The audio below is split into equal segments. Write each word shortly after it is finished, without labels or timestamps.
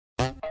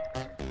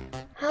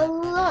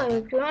Hello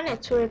everyone,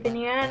 it's Ribbon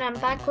here and I'm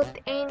back with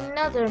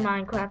another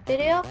Minecraft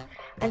video.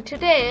 And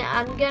today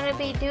I'm gonna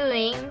be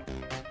doing,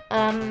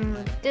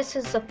 this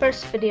is the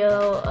first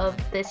video of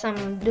this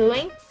I'm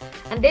doing.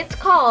 And it's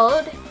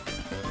called,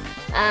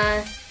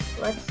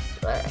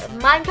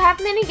 Minecraft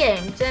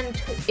Minigames. And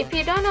if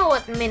you don't know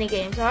what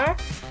minigames are,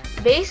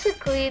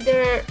 basically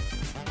they're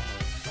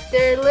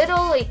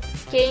little like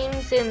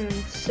games in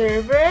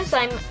servers.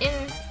 I'm in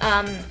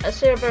a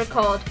server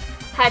called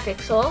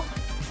Hypixel.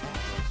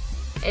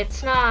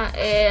 It's not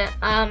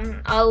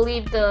I'll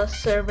leave the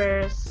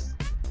server's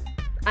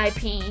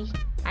IP.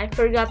 I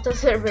forgot the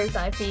server's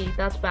IP.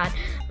 That's bad.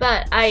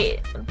 But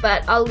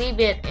I'll leave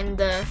it in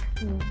the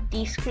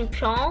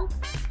description.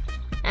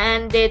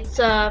 And it's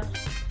a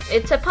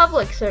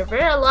public server.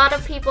 A lot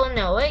of people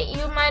know it.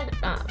 You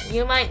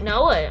might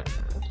know it.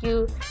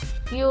 You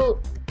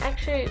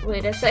actually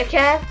wait a sec.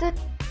 I have the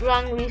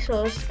wrong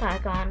resource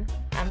pack on.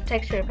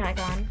 Texture pack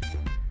on.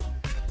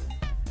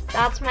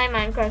 That's my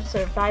Minecraft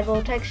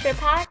survival texture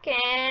pack,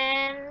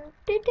 and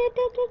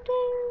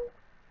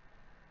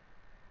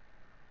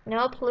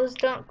no, please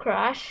don't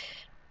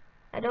crash.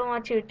 I don't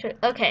want you to.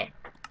 Okay.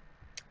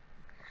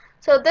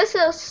 So this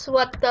is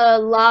what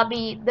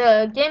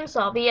the games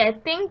lobby. I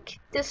think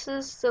this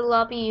is the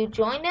lobby you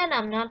joined in.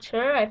 I'm not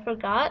sure. I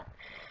forgot.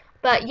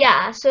 But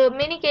yeah. So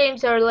mini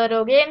games are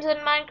little games in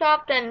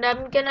Minecraft, and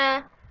I'm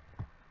gonna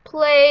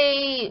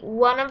play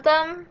one of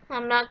them.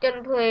 I'm not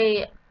gonna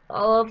play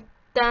all of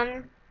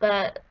them.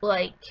 But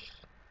like,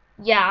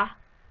 yeah.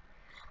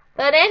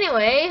 But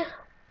anyway,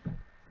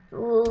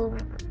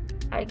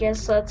 I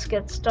guess let's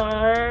get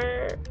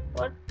started.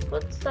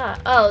 What's that?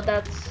 Oh,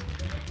 that's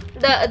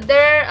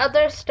there are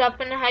other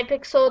stuff in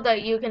Hypixel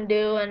that you can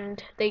do,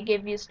 and they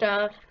give you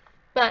stuff.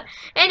 But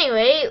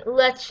anyway,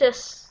 let's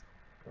just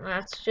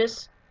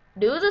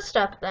do the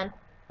stuff then.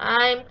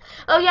 I'm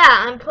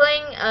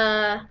playing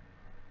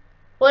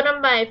one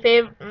of my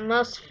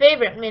most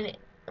favorite mini.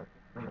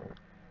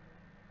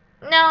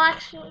 No,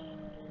 actually,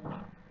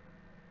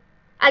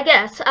 I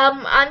guess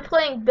I'm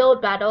playing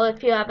Build Battle.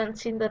 If you haven't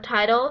seen the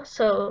title,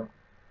 so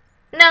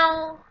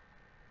no,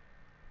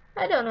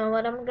 I don't know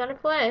what I'm gonna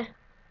play.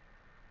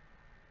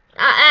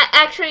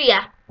 Actually,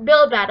 yeah,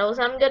 Build Battles.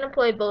 I'm gonna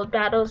play Build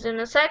Battles in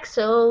a sec.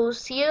 So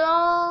see you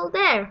all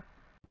there.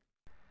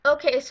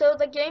 Okay, so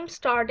the game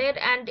started,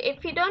 and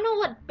if you don't know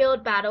what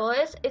Build Battle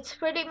is, it's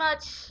pretty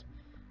much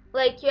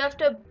like you have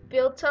to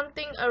build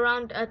something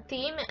around a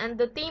theme, and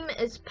the theme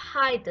is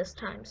pie this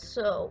time.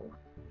 So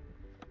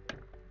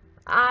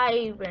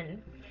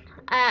iron.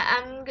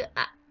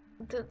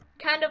 The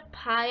kind of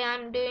pie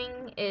I'm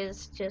doing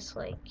is just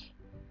like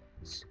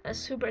a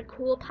super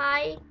cool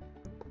pie.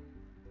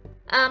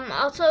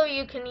 Also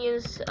you can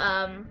use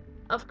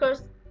of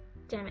course,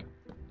 damn it.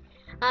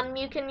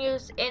 You can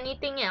use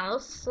anything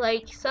else.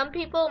 Like some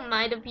people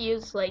might have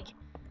used like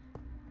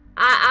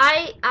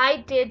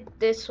I did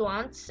this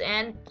once,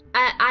 and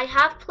I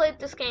have played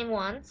this game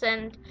once,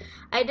 and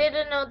I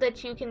didn't know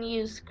that you can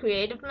use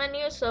creative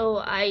menu, so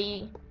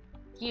I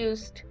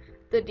used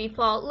the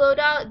default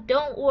loadout.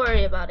 Don't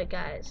worry about it,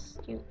 guys.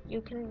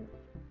 You can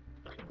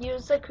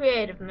use the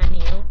creative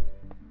menu,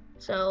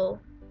 so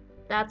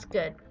that's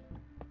good.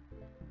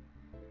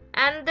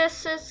 And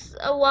this is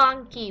a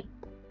wonky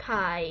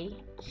pie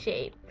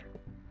shape.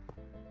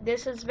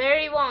 This is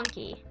very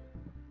wonky.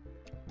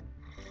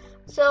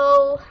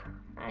 So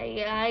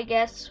I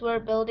guess we're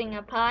building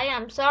a pie.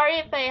 I'm sorry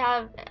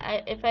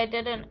if I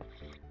didn't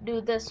do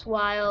this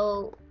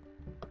while,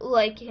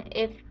 like,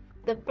 if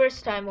the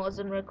first time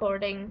wasn't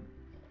recording,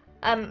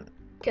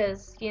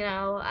 cause you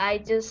know I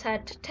just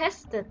had to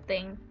test the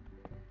thing.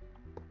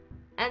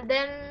 And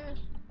then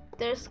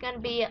there's gonna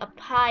be a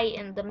pie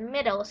in the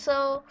middle,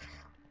 so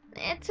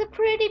it's a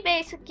pretty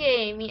basic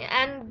game.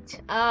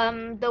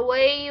 And the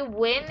way you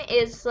win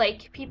is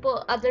like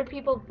other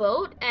people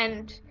vote,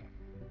 and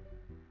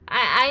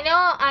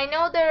I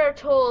know there are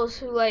trolls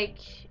who like,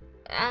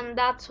 and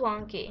that's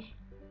wonky.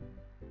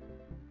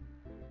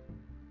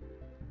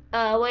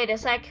 Wait a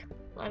sec.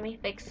 Let me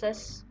fix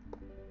this.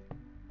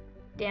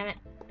 Damn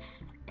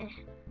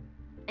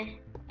it.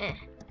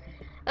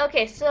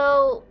 Okay,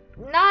 so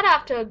not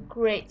after a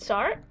great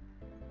start,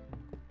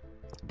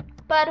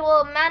 but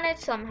we'll manage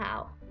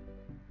somehow.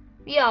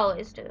 We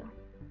always do.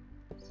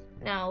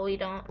 No, we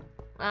don't.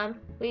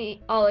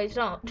 We always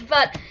don't.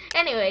 But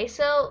anyway,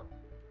 so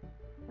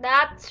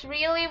that's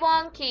really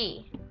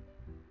wonky.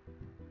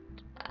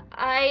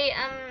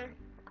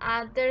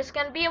 There's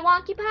gonna be a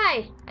wonky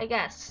pie, I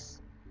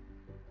guess.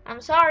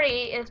 I'm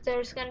sorry if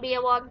there's gonna be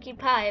a wonky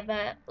pie,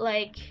 but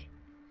like,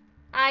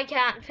 I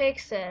can't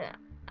fix it.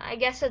 I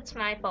guess it's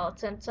my fault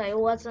since I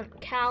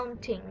wasn't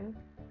counting.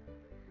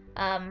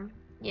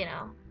 You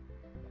know.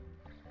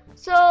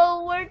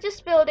 So we're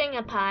just building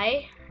a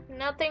pie.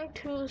 Nothing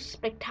too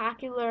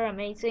spectacular,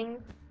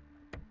 amazing.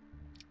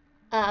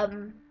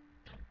 I'm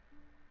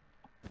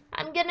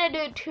gonna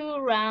do 2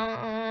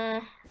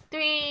 rounds.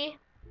 3,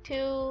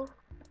 2,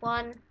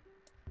 1,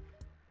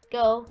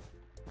 go.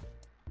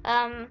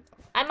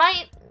 I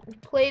might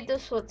play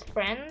this with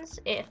friends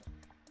if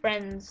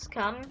friends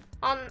come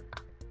on,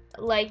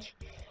 like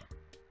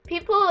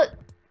people,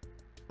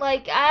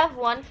 like I have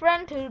one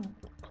friend who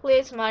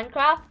plays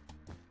Minecraft,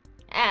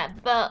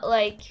 but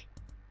like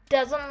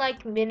doesn't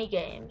like mini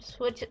games,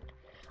 which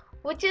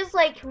is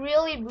like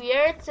really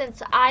weird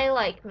since I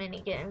like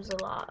mini games a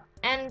lot.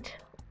 And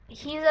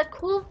he's a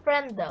cool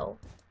friend though.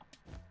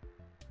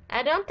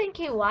 I don't think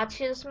he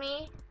watches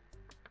me.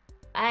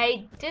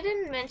 I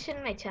didn't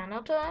mention my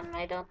channel to him,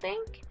 I don't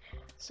think.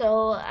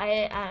 So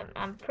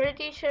I'm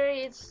pretty sure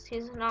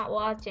he's not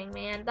watching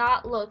me, and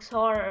that looks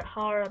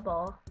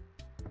horrible.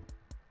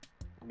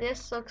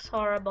 This looks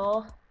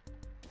horrible.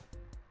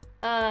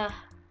 And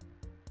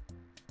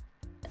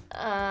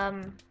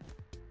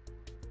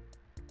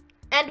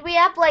we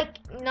have like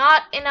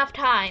not enough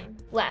time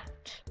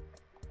left.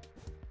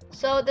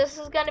 So this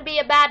is gonna be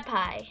a bad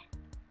pie.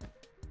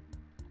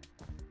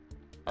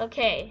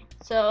 Okay,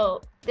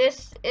 so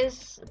this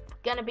is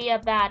gonna be a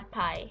bad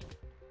pie.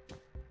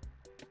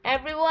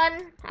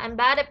 Everyone, I'm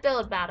bad at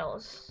build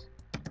battles.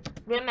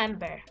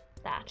 Remember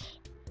that.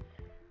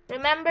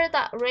 Remember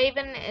that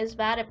Raven is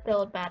bad at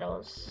build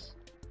battles.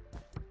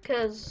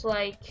 Cause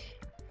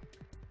like,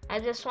 I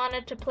just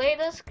wanted to play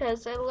this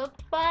cause it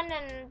looked fun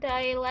and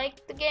I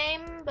liked the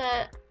game,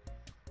 but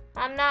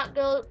I'm not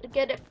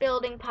good at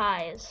building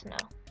pies, no.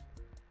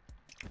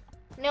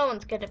 No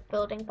one's good at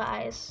building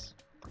pies.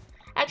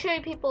 Actually,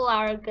 people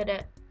are good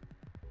at,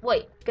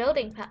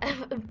 building,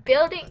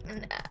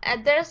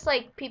 there's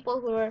like people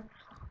who are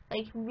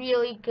like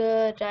really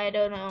good, I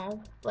don't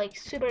know, like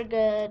super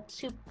good,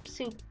 soup,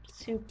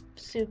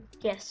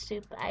 yes,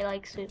 soup, I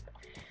like soup.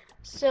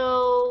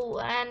 So,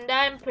 and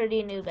I'm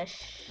pretty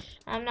noobish.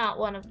 I'm not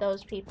one of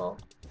those people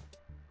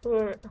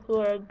who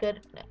are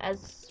good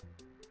as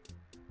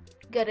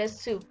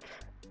soup.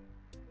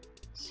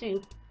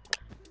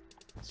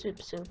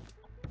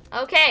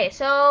 Okay,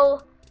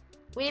 so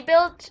we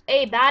built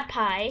a bad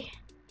pie.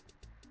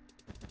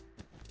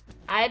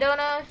 I don't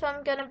know if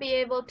I'm gonna be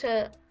able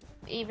to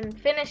even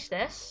finish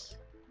this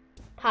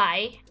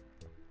pie.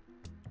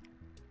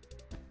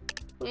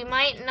 We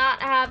might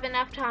not have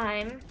enough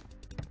time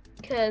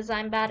because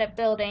I'm bad at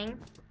building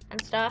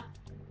and stuff.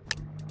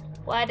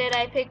 Why did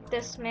I pick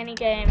this mini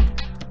game?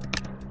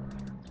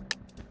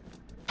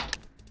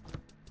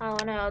 Oh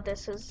no,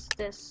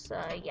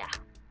 yeah.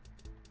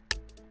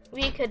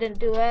 We couldn't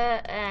do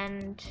it,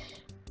 and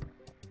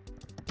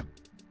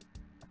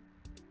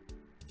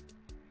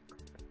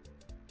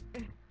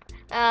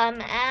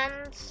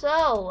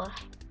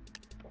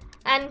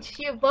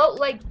you vote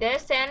like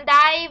this, and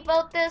I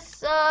vote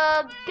this,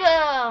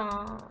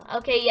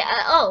 okay,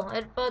 yeah, oh,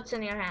 it votes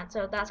in your hand,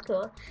 so that's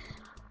cool.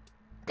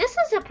 This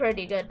is a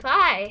pretty good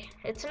pie.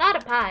 It's not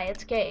a pie,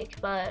 it's cake,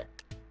 but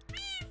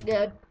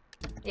good.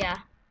 Yeah,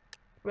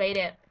 rate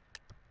it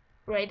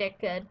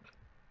good.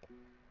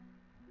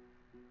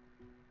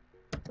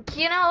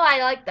 You know, I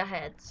like the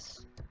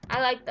heads.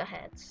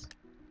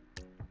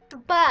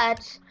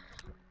 But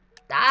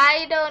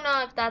I don't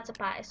know if that's a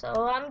pie, so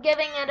I'm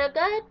giving it a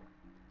good.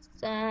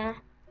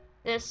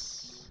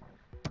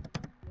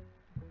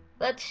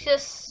 Let's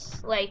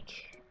just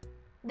like,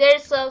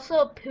 there's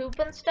also poop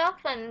and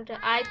stuff, and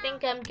I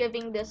think I'm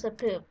giving this a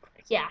poop.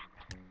 Yeah,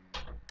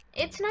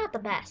 it's not the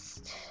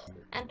best.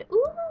 And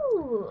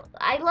ooh,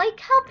 I like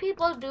how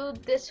people do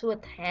this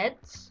with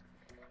heads.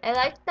 I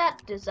like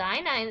that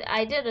design.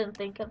 I didn't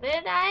think of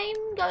it.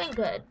 I'm going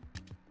good.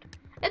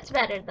 It's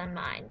better than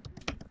mine.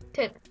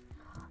 Tip.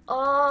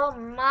 Oh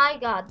my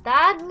god,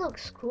 that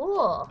looks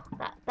cool.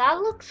 That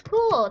looks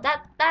cool.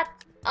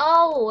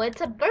 Oh,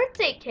 it's a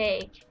birthday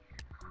cake.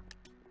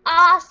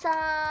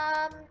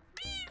 Awesome.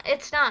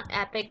 It's not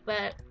epic,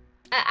 but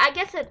I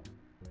guess it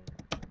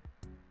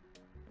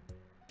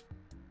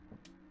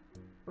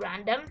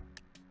random.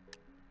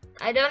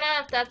 I don't know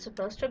if that's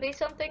supposed to be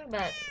something,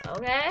 but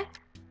okay.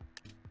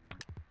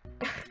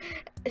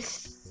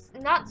 It's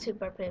not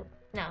super poop,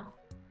 no.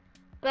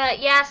 But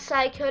yes,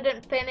 I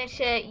couldn't finish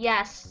it.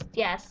 Yes.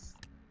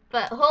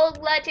 But hold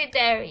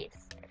legendaries.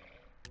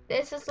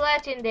 This is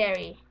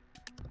legendary.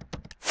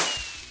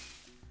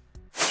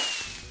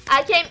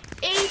 I came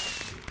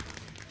 8th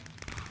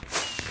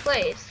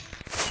place.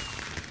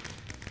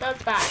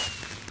 That's bad.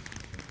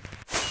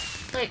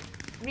 Like,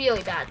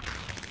 really bad.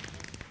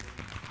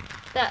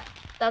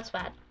 That's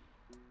bad.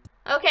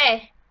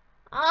 Okay,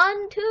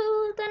 on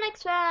to the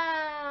next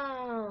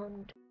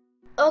round.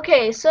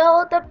 Okay,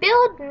 so the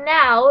build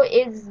now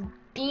is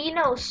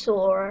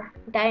dinosaur,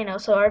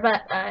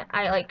 but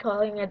I like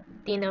calling it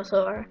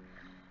dinosaur.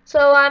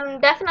 So I'm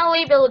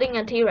definitely building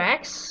a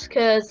T-Rex,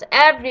 because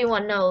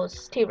everyone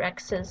knows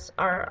T-Rexes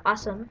are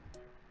awesome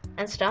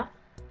and stuff.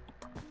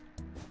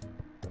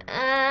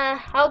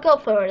 I'll go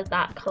for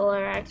that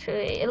color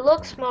actually. It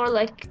looks more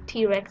like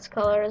T-Rex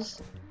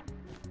colors,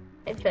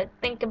 if I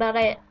think about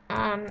it.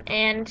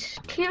 And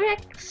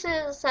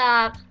T-Rexes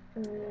have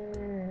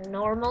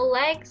normal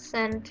legs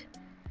and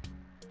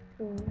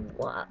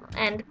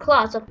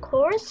claws, of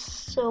course.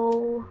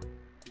 So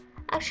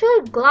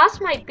actually, glass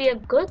might be a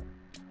good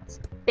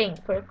thing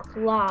for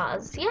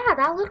claws. Yeah,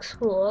 that looks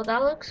cool.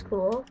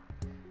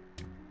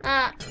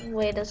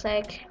 Wait a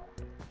sec.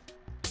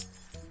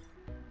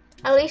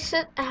 At least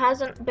it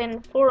hasn't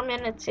been 4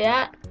 minutes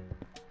yet.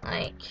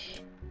 Like,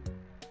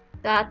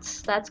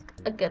 that's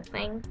a good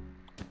thing.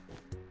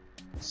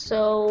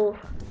 So,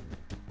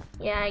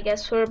 yeah, I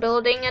guess we're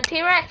building a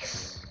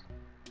T-Rex.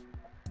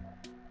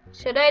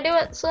 Should I do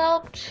it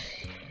sloped?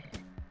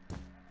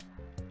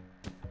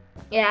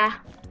 Yeah.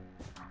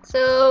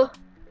 So,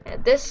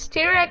 this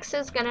T-Rex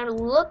is gonna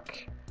look,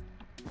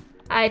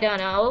 I don't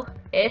know,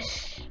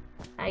 ish,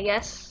 I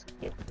guess.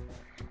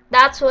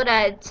 That's what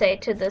I'd say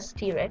to this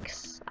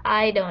T-Rex.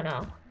 I don't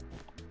know.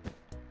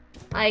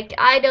 Like,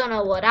 I don't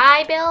know what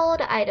I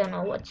build. I don't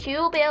know what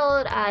you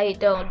build. I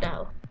don't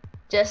know.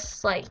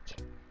 Just like,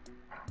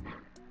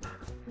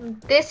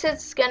 this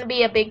is gonna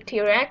be a big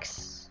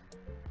T-Rex.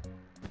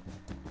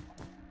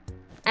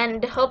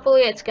 And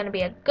hopefully it's gonna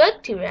be a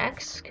good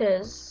T-Rex,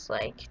 cause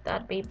like,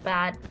 that'd be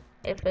bad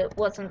if it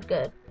wasn't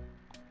good.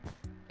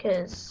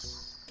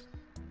 Cause,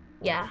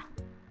 yeah.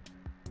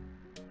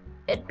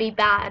 It'd be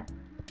bad.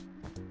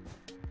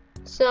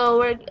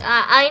 So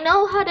I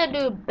know how to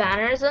do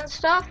banners and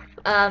stuff.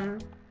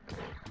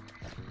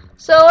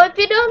 So if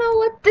you don't know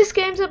what this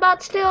game's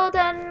about still,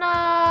 then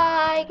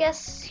I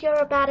guess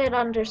you're bad at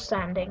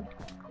understanding,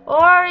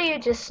 or you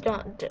just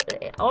don't,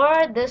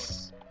 or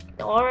this,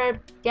 or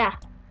yeah,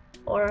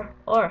 or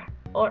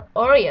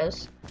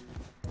Oreos,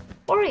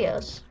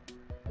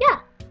 yeah.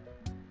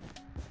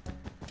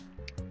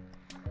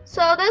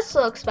 So this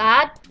looks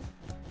bad.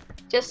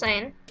 Just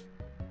saying.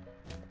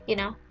 You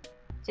know,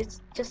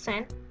 just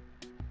saying.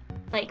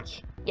 Like,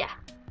 yeah,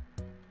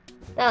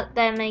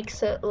 that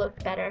makes it look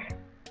better.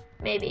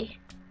 Maybe.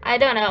 I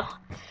don't know.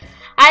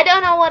 I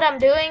don't know what I'm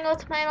doing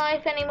with my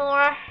life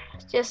anymore.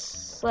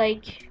 Just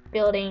like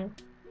building.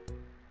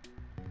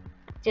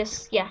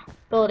 Just, yeah,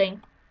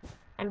 building.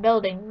 I'm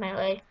building my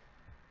life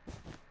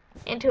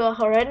into a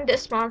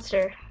horrendous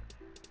monster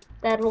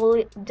that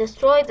will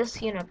destroy this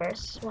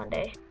universe one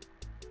day.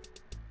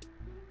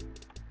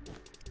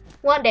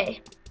 One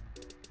day.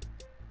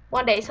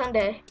 One day,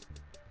 Sunday.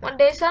 One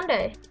day,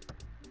 Sunday.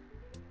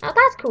 Now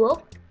that's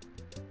cool.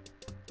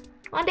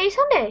 One day,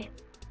 Sunday.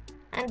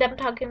 And I'm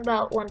talking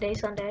about One Day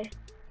Sunday.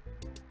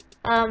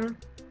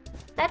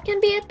 That can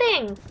be a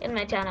thing in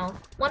my channel.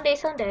 One Day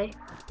Sunday.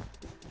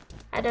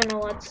 I don't know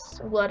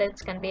what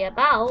it's gonna be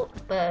about,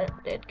 but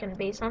it can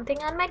be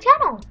something on my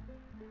channel.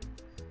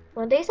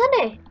 One Day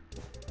Sunday.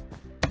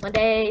 One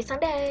Day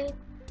Sunday.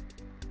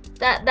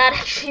 That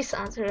actually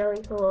sounds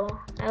really cool.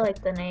 I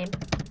like the name.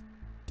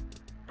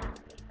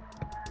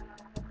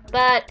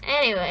 But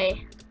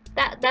anyway,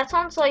 that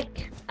sounds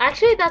like,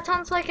 actually that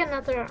sounds like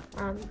another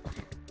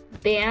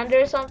band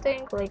or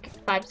something, like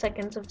 5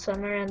 Seconds of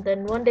Summer and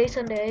then One Day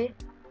Sunday.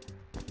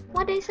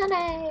 One Day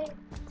Sunday.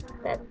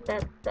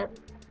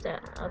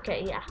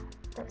 Okay, yeah,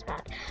 that's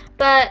bad.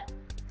 But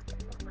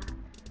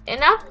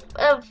enough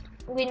of,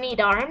 we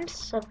need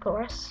arms, of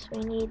course.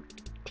 We need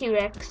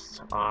T-Rex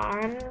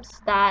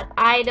arms that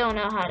I don't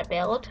know how to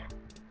build.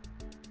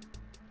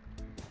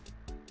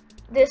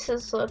 This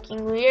is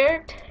looking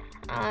weird.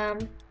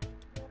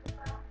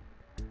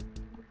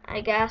 I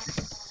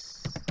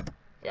guess.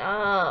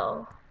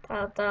 Oh,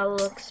 that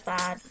looks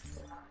bad.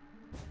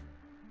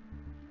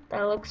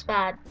 That looks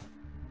bad.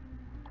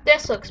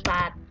 This looks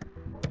bad.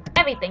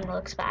 Everything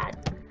looks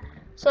bad.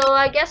 So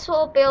I guess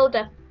we'll build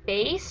a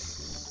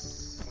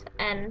face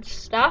and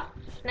stuff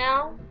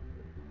now.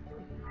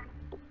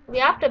 We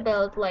have to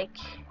build like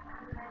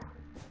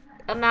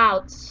a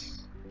mouth.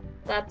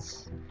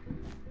 That's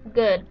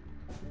good.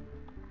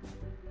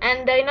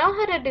 And I know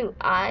how to do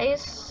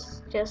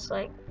eyes, just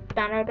like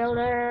banner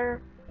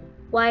builder,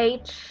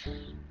 white,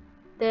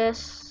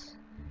 this,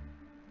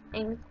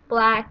 ink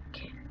black,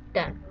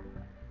 done.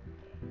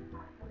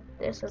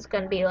 This is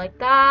gonna be like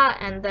that,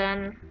 and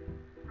then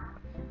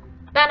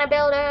banner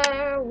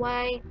builder,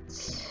 white,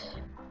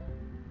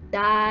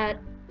 that,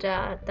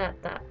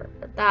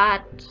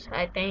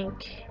 I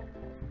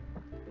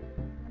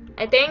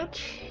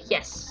think,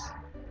 yes,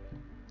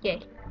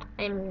 yay,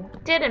 I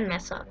didn't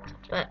mess up,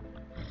 but.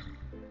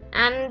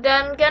 And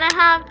I'm gonna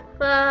have,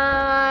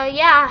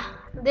 yeah,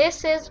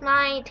 this is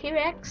my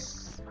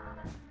T-Rex.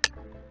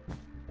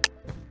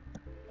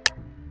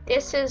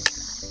 This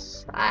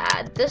is,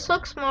 this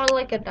looks more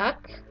like a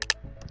duck.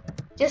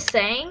 Just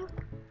saying.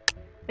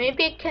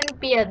 Maybe it can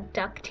be a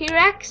duck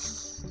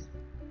T-Rex.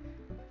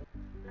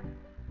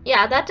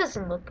 Yeah, that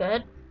doesn't look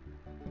good.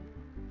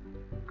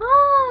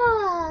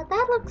 Ah,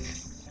 that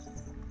looks,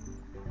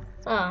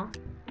 oh.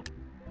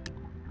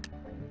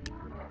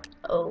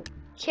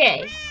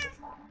 Okay.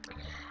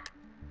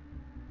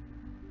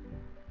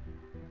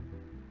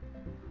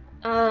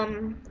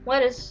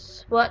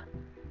 What?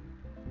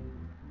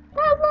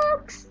 That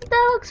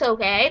looks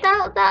okay.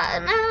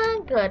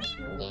 Good.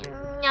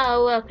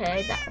 No,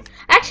 okay.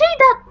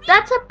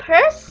 That's a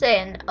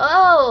person.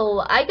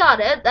 Oh, I got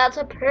it. That's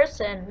a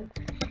person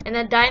in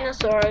a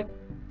dinosaur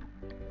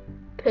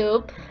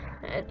poop.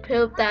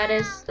 Poop that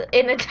is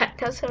in a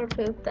dinosaur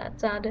poop. That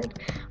sounded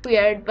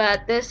weird,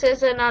 but this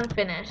is an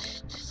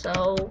unfinished,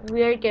 so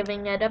we're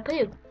giving it a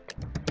poop.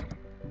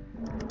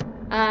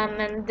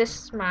 And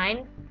this is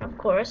mine, of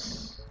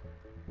course.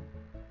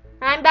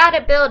 I'm bad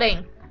at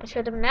building. I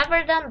should have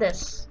never done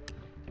this.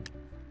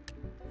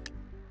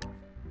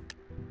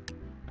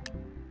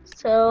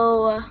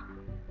 So,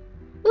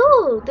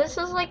 ooh, this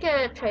is like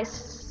a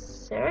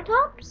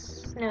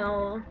triceratops?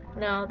 No,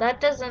 that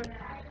doesn't,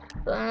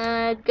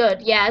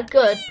 good, yeah,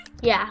 good.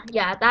 Yeah,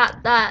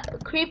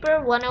 that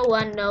Creeper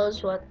 101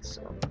 knows what's,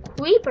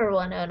 Creeper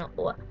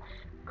 101,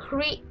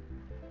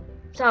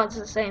 sounds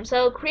the same,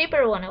 so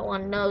Creeper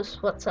 101 knows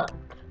what's up.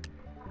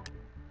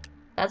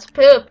 That's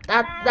poop,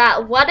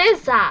 what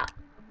is that?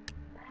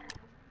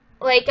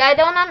 Like, I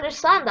don't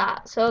understand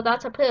that, so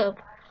that's a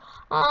poop.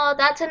 Oh,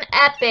 that's an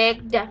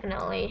epic,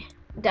 definitely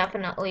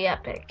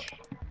epic.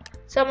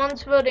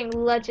 Someone's voting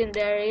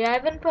legendary. I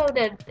haven't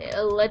voted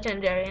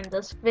legendary in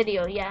this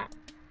video yet.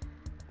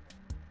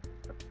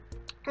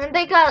 And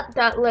they got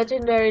that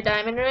legendary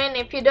diamond ring.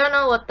 If you don't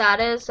know what that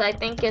is, I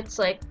think it's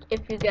like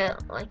if you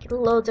get like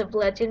loads of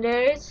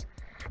legendaries.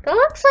 That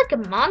looks like a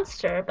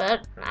monster,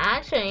 but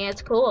actually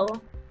it's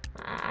cool.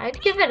 I'd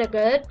give it a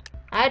good.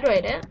 I'd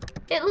rate it.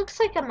 It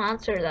looks like a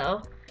monster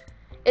though.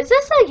 Is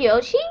this a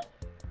Yoshi?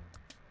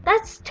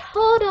 That's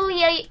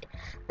totally a,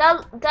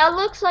 that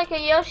looks like a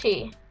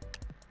Yoshi.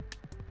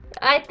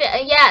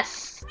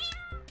 Yes.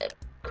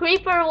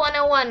 Creeper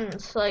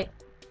 101's like,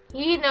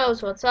 he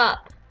knows what's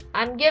up.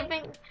 I'm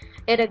giving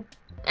it a,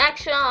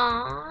 actually,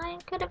 I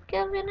could have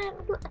given it,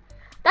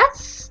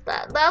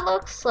 that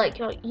looks like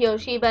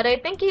Yoshi, but I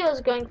think he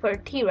was going for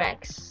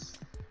T-Rex.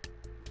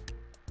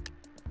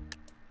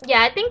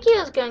 Yeah, I think he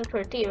was going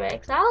for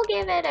T-Rex. I'll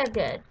give it a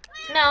good.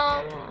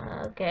 No,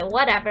 okay,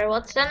 whatever.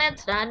 What's done,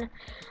 it's done.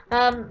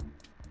 A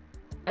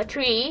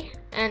tree,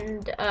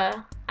 and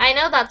I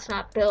know that's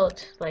not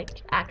built,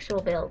 like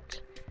actual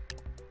built.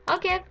 I'll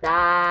give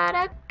that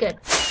a good,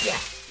 yeah.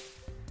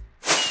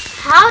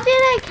 How did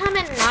I come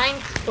in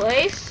 9th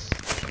place?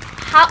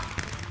 How?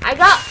 I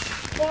got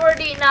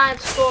 49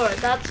 score.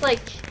 That's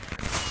like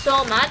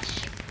so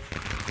much,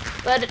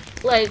 but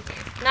like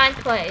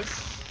 9th place.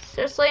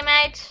 Seriously,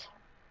 mate?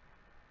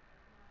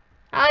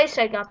 At least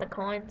I got the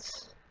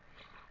coins.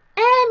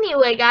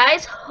 Anyway,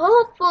 guys,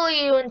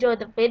 hopefully you enjoyed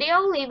the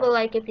video. Leave a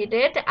like if you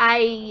did.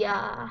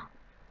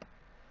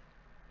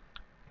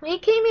 We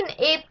came in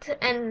 8th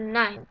and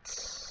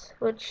 9th,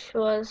 which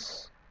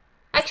was,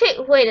 actually,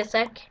 wait a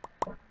sec.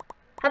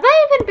 Have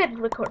I even been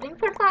recording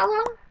for that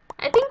long?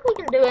 I think we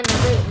can do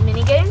another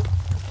mini game.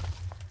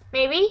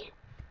 Maybe.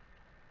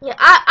 Yeah,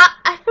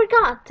 I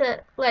forgot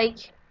that,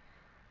 like,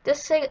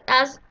 this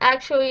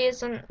actually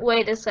isn't.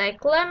 Wait a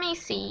sec. Let me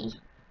see.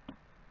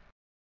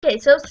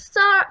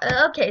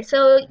 Okay,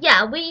 so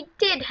yeah, we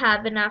did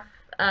have enough,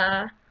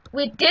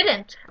 we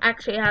didn't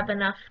actually have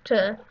enough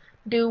to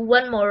do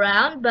one more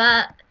round,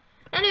 but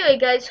anyway,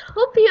 guys,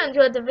 hope you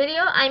enjoyed the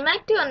video. I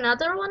might do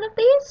another one of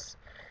these,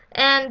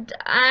 and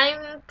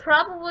I'm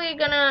probably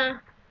gonna,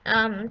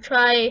 I'm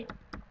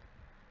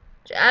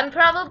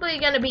probably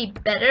gonna be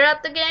better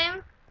at the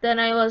game than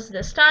I was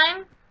this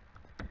time,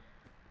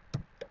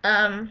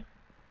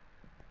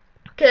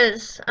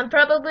 because I'm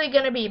probably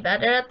gonna be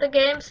better at the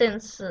game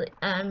since,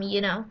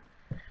 you know,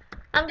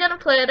 I'm gonna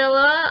play it a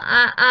lot.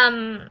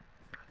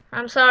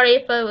 I'm sorry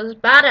if I was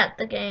bad at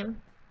the game.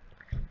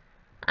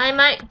 I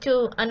might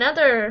do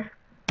another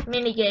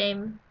mini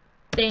game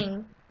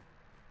thing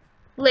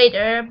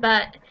later,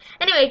 but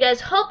anyway, guys,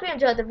 hope you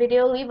enjoyed the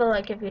video. Leave a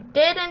like if you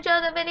did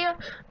enjoy the video.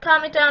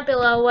 Comment down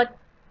below what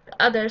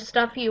other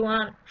stuff you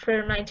want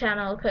for my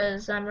channel,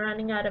 because I'm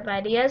running out of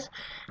ideas.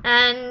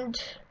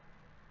 And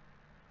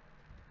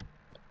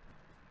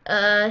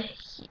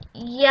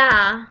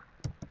yeah,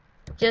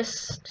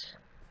 just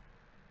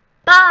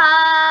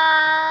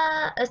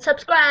bye.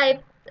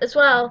 Subscribe as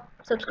well.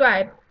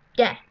 Subscribe.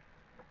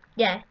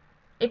 Yeah.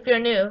 If you're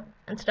new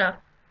and stuff.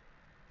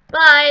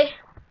 Bye.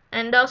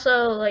 And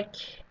also, like,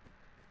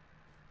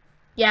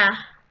 yeah.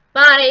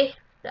 Bye.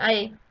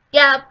 Bye.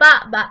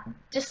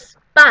 Just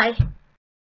bye.